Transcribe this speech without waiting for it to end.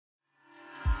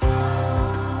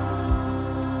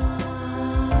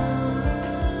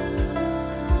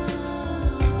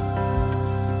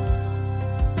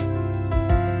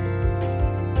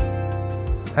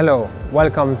Hello,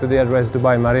 welcome to the Address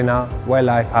Dubai Marina, where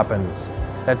life happens.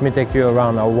 Let me take you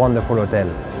around our wonderful hotel.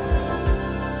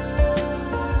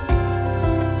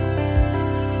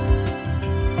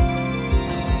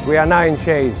 We are now in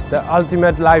Shays, the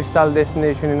ultimate lifestyle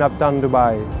destination in uptown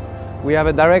Dubai. We have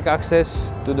a direct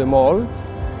access to the mall,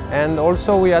 and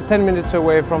also we are 10 minutes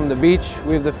away from the beach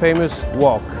with the famous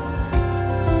walk.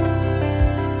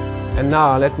 And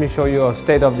now let me show you our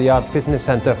state-of-the-art fitness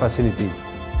center facilities.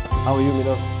 How are you,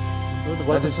 Milos? Good.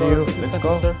 Glad to see you. Let's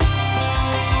go. Sir.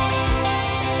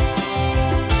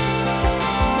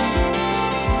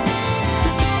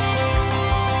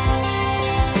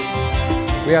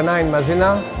 We are now in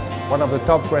Marina, one of the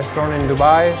top restaurants in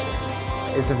Dubai.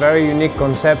 It's a very unique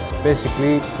concept.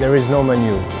 Basically, there is no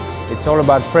menu. It's all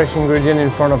about fresh ingredients in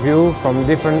front of you from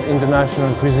different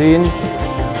international cuisine.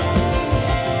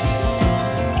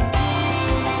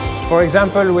 For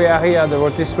example, we are here at the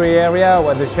rotisserie area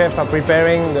where the chefs are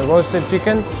preparing the roasted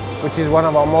chicken, which is one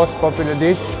of our most popular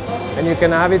dishes, and you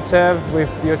can have it served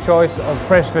with your choice of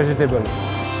fresh vegetables.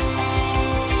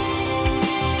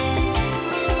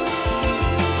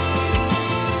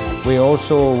 We are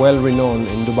also well renowned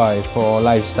in Dubai for our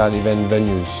lifestyle event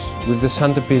venues, with the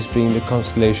centerpiece being the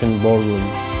Constellation Ballroom.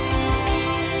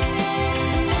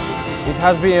 It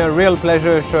has been a real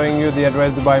pleasure showing you the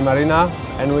Address Dubai Marina,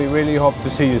 and we really hope to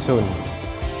see you soon.